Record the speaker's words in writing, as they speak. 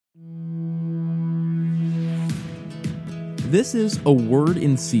This is A Word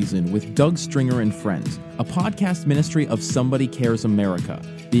in Season with Doug Stringer and Friends, a podcast ministry of Somebody Cares America,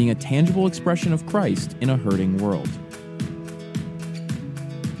 being a tangible expression of Christ in a hurting world.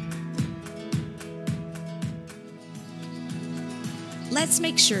 Let's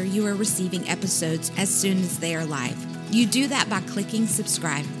make sure you are receiving episodes as soon as they are live. You do that by clicking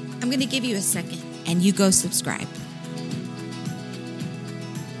subscribe. I'm going to give you a second, and you go subscribe.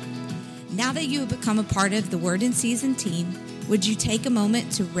 Now that you have become a part of the Word in Season team, would you take a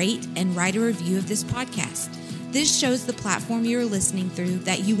moment to rate and write a review of this podcast? This shows the platform you are listening through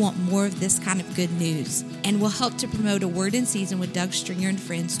that you want more of this kind of good news and will help to promote A Word in Season with Doug Stringer and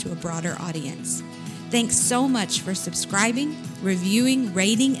Friends to a broader audience. Thanks so much for subscribing, reviewing,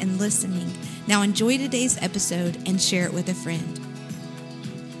 rating, and listening. Now enjoy today's episode and share it with a friend.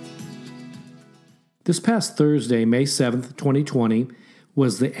 This past Thursday, May 7th, 2020,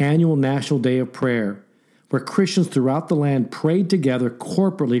 was the annual National Day of Prayer, where Christians throughout the land prayed together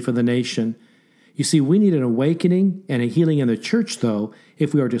corporately for the nation. You see, we need an awakening and a healing in the church, though,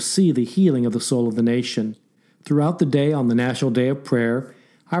 if we are to see the healing of the soul of the nation. Throughout the day on the National Day of Prayer,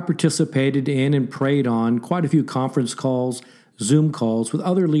 I participated in and prayed on quite a few conference calls, Zoom calls with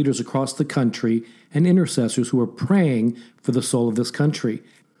other leaders across the country and intercessors who were praying for the soul of this country.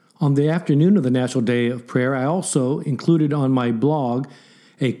 On the afternoon of the National Day of Prayer, I also included on my blog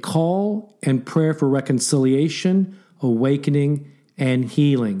a call and prayer for reconciliation, awakening, and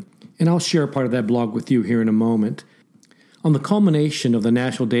healing. And I'll share part of that blog with you here in a moment. On the culmination of the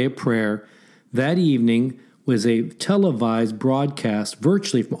National Day of Prayer, that evening was a televised broadcast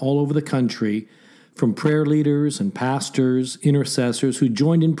virtually from all over the country from prayer leaders and pastors, intercessors who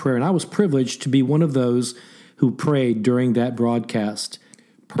joined in prayer. And I was privileged to be one of those who prayed during that broadcast.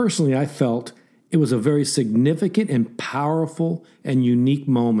 Personally, I felt it was a very significant and powerful and unique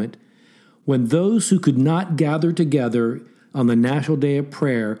moment when those who could not gather together on the National Day of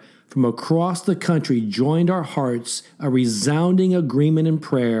Prayer from across the country joined our hearts, a resounding agreement in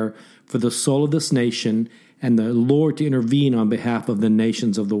prayer for the soul of this nation and the Lord to intervene on behalf of the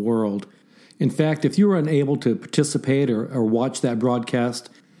nations of the world. In fact, if you were unable to participate or watch that broadcast,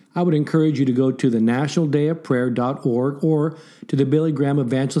 I would encourage you to go to the nationaldayofprayer.org or to the Billy Graham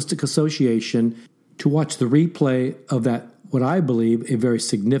Evangelistic Association to watch the replay of that, what I believe, a very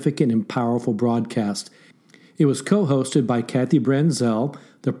significant and powerful broadcast. It was co-hosted by Kathy Branzell,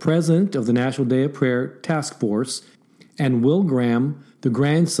 the president of the National Day of Prayer Task Force, and Will Graham, the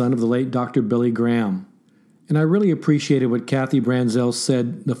grandson of the late Dr. Billy Graham. And I really appreciated what Kathy Branzell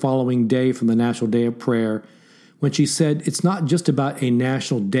said the following day from the National Day of Prayer when she said it's not just about a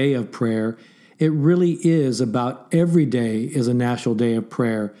national day of prayer, it really is about every day is a national day of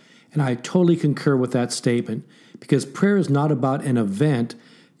prayer. And I totally concur with that statement because prayer is not about an event.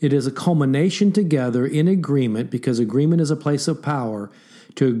 It is a culmination together in agreement, because agreement is a place of power,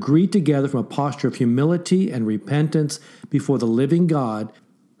 to agree together from a posture of humility and repentance before the living God,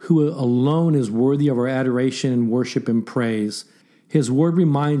 who alone is worthy of our adoration and worship and praise. His word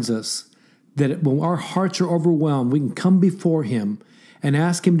reminds us that when our hearts are overwhelmed, we can come before Him and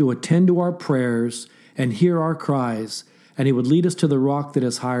ask Him to attend to our prayers and hear our cries, and He would lead us to the rock that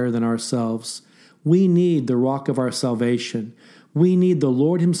is higher than ourselves. We need the rock of our salvation. We need the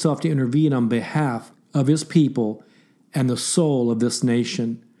Lord Himself to intervene on behalf of His people and the soul of this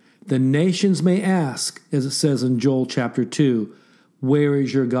nation. The nations may ask, as it says in Joel chapter 2, "Where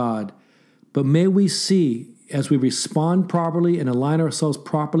is your God?" But may we see, as we respond properly and align ourselves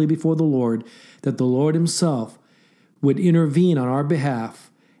properly before the Lord, that the Lord Himself would intervene on our behalf,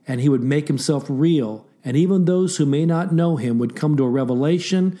 and He would make Himself real, and even those who may not know Him would come to a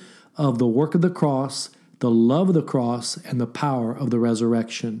revelation of the work of the cross, the love of the cross, and the power of the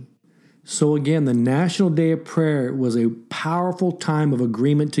resurrection. So again, the National Day of Prayer was a powerful time of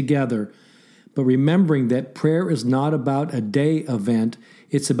agreement together, but remembering that prayer is not about a day event,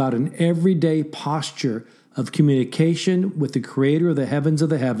 it's about an everyday posture of communication with the Creator of the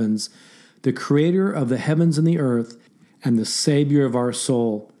heavens, the Creator of the heavens and the earth, and the Savior of our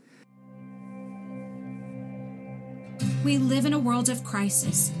soul. We live in a world of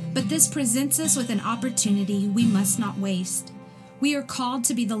crisis, but this presents us with an opportunity we must not waste. We are called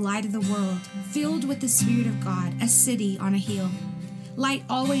to be the light of the world, filled with the Spirit of God, a city on a hill. Light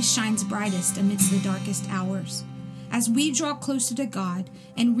always shines brightest amidst the darkest hours. As we draw closer to God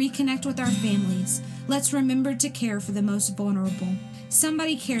and reconnect with our families, let's remember to care for the most vulnerable.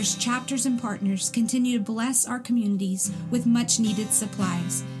 Somebody Cares chapters and partners continue to bless our communities with much-needed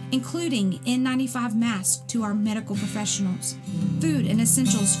supplies, including N95 masks to our medical professionals, food and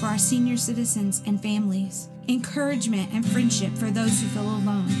essentials for our senior citizens and families, encouragement and friendship for those who feel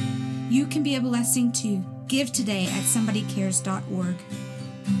alone. You can be a blessing too. Give today at somebodycares.org.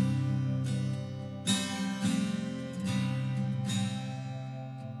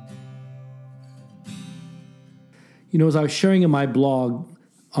 You know, as I was sharing in my blog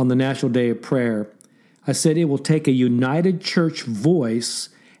on the National Day of Prayer, I said it will take a united church voice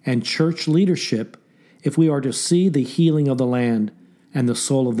and church leadership if we are to see the healing of the land and the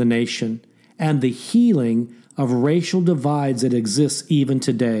soul of the nation, and the healing of racial divides that exist even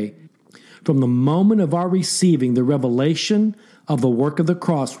today. From the moment of our receiving the revelation of the work of the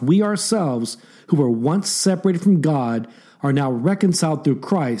cross, we ourselves, who were once separated from God, are now reconciled through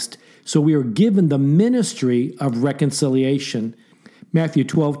Christ, so we are given the ministry of reconciliation. Matthew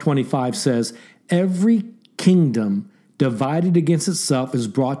 12:25 says, "Every kingdom divided against itself is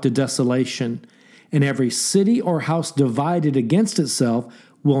brought to desolation, and every city or house divided against itself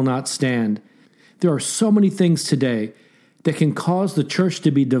will not stand." There are so many things today that can cause the church to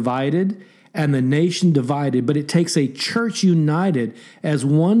be divided and the nation divided, but it takes a church united as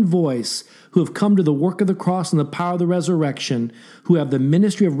one voice, who have come to the work of the cross and the power of the resurrection, who have the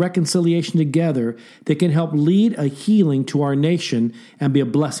ministry of reconciliation together, that can help lead a healing to our nation and be a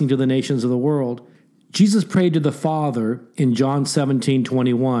blessing to the nations of the world. Jesus prayed to the Father in John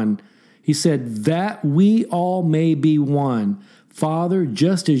 17:21. He said, "That we all may be one. Father,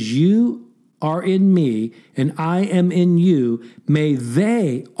 just as you are in me and I am in you, may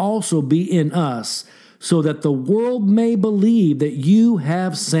they also be in us, so that the world may believe that you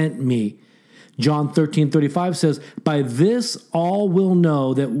have sent me." John 13:35 says, "By this all will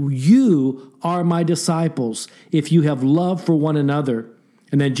know that you are my disciples, if you have love for one another."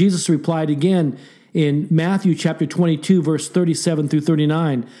 And then Jesus replied again in Matthew chapter 22, verse 37 through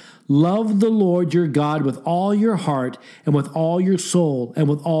 39, "Love the Lord your God with all your heart and with all your soul and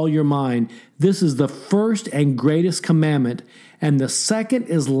with all your mind. This is the first and greatest commandment, and the second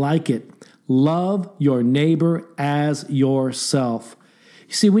is like it. Love your neighbor as yourself."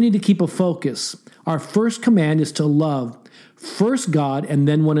 You see, we need to keep a focus. Our first command is to love, first God and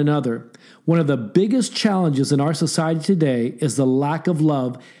then one another. One of the biggest challenges in our society today is the lack of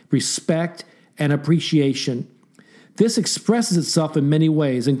love, respect, and appreciation. This expresses itself in many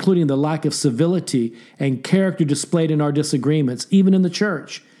ways, including the lack of civility and character displayed in our disagreements, even in the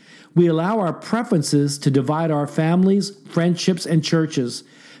church. We allow our preferences to divide our families, friendships, and churches.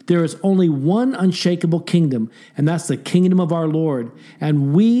 There is only one unshakable kingdom, and that's the kingdom of our Lord.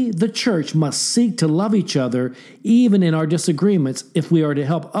 And we, the church, must seek to love each other, even in our disagreements, if we are to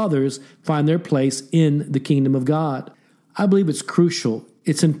help others find their place in the kingdom of God. I believe it's crucial.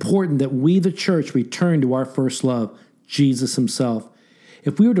 It's important that we, the church, return to our first love, Jesus himself.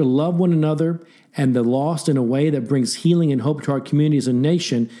 If we are to love one another and the lost in a way that brings healing and hope to our communities and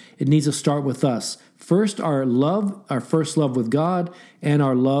nation, it needs to start with us. First, our first love with God, and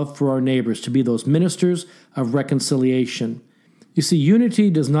our love for our neighbors, to be those ministers of reconciliation. You see, unity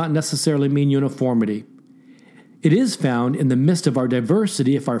does not necessarily mean uniformity. It is found in the midst of our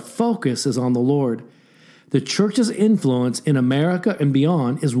diversity if our focus is on the Lord. The church's influence in America and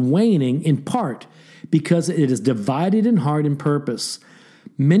beyond is waning in part because it is divided in heart and purpose.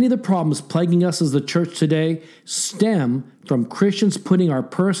 Many of the problems plaguing us as the church today stem from Christians putting our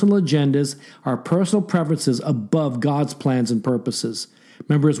personal agendas, our personal preferences above God's plans and purposes.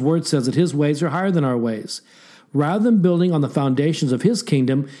 Remember, his word says that his ways are higher than our ways. Rather than building on the foundations of his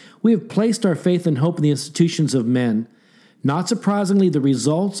kingdom, we have placed our faith and hope in the institutions of men. Not surprisingly, the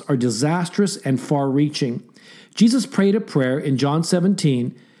results are disastrous and far-reaching. Jesus prayed a prayer in John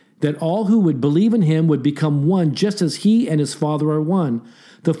 17 that all who would believe in him would become one, just as he and his Father are one.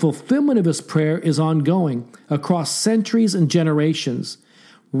 The fulfillment of his prayer is ongoing across centuries and generations.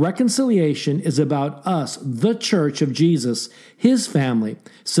 Reconciliation is about us, the church of Jesus, his family,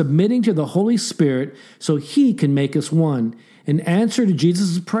 submitting to the Holy Spirit so he can make us one. In answer to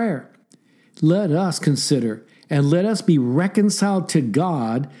Jesus' prayer, let us consider and let us be reconciled to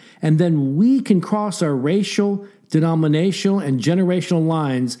God, and then we can cross our racial, denominational, and generational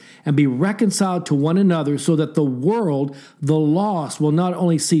lines and be reconciled to one another so that the world, the lost, will not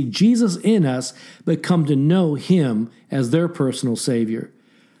only see Jesus in us, but come to know him as their personal Savior.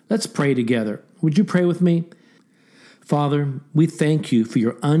 Let's pray together. Would you pray with me? Father, we thank you for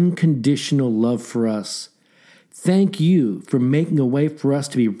your unconditional love for us. Thank you for making a way for us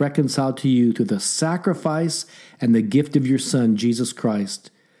to be reconciled to you through the sacrifice and the gift of your Son, Jesus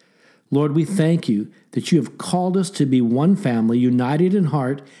Christ. Lord, we thank you that you have called us to be one family, united in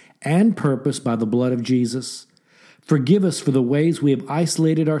heart and purpose by the blood of Jesus. Forgive us for the ways we have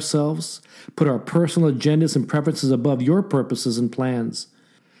isolated ourselves, put our personal agendas and preferences above your purposes and plans.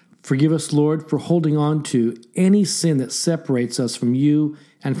 Forgive us, Lord, for holding on to any sin that separates us from you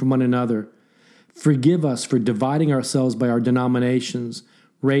and from one another. Forgive us for dividing ourselves by our denominations,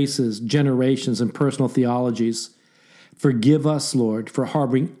 races, generations, and personal theologies. Forgive us, Lord, for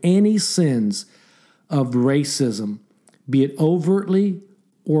harboring any sins of racism, be it overtly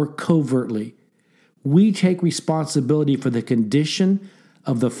or covertly. We take responsibility for the condition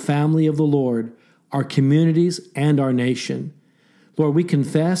of the family of the Lord, our communities, and our nation. Lord, we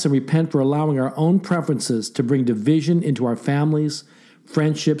confess and repent for allowing our own preferences to bring division into our families,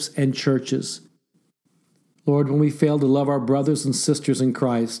 friendships, and churches. Lord, when we fail to love our brothers and sisters in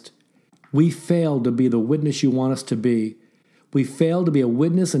Christ, we fail to be the witness you want us to be. We fail to be a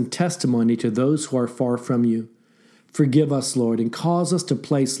witness and testimony to those who are far from you. Forgive us, Lord, and cause us to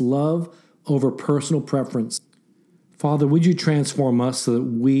place love over personal preference. Father, would you transform us so that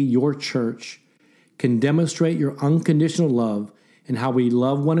we, your church, can demonstrate your unconditional love in how we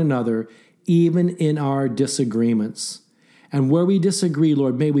love one another, even in our disagreements. And where we disagree,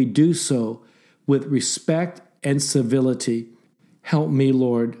 Lord, may we do so with respect and civility. Help me,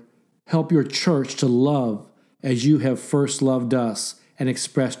 Lord. Help your church to love as you have first loved us and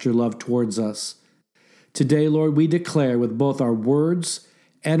expressed your love towards us. Today, Lord, we declare with both our words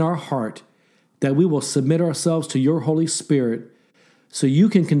and our heart that we will submit ourselves to your Holy Spirit so you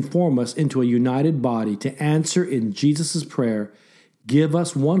can conform us into a united body to answer in Jesus' prayer, give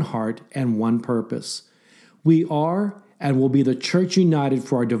us one heart and one purpose. We are and will be the church united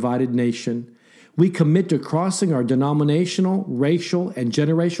for our divided nation. We commit to crossing our denominational, racial, and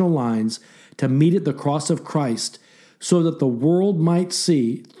generational lines to meet at the cross of Christ so that the world might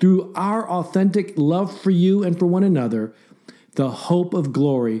see, through our authentic love for you and for one another, the hope of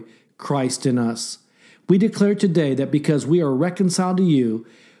glory, Christ in us. We declare today that because we are reconciled to you,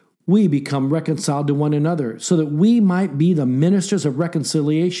 we become reconciled to one another so that we might be the ministers of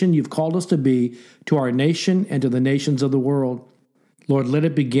reconciliation you've called us to be to our nation and to the nations of the world. Lord, let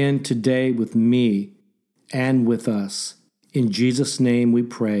it begin today with me and with us. In Jesus' name we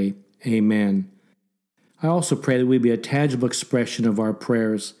pray. Amen. I also pray that we be a tangible expression of our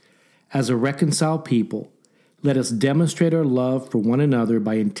prayers. As a reconciled people, let us demonstrate our love for one another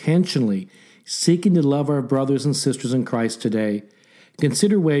by intentionally seeking to love our brothers and sisters in Christ today.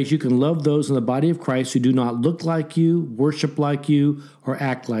 Consider ways you can love those in the body of Christ who do not look like you, worship like you, or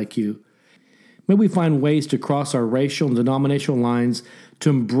act like you. May we find ways to cross our racial and denominational lines to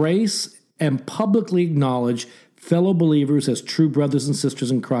embrace and publicly acknowledge fellow believers as true brothers and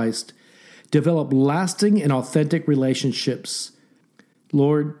sisters in Christ. Develop lasting and authentic relationships.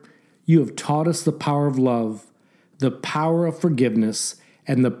 Lord, you have taught us the power of love, the power of forgiveness,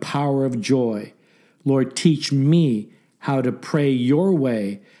 and the power of joy. Lord, teach me how to pray your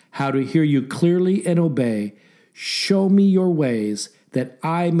way, how to hear you clearly and obey. Show me your ways that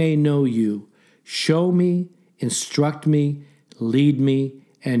I may know you. Show me, instruct me, lead me,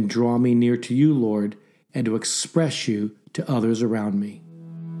 and draw me near to you, Lord, and to express you to others around me.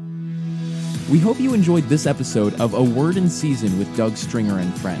 We hope you enjoyed this episode of A Word in Season with Doug Stringer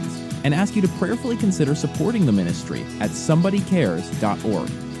and Friends, and ask you to prayerfully consider supporting the ministry at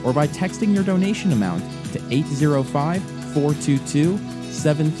somebodycares.org or by texting your donation amount to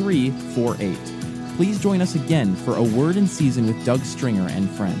 805-422-7348. Please join us again for A Word in Season with Doug Stringer and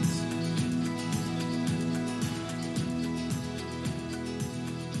Friends.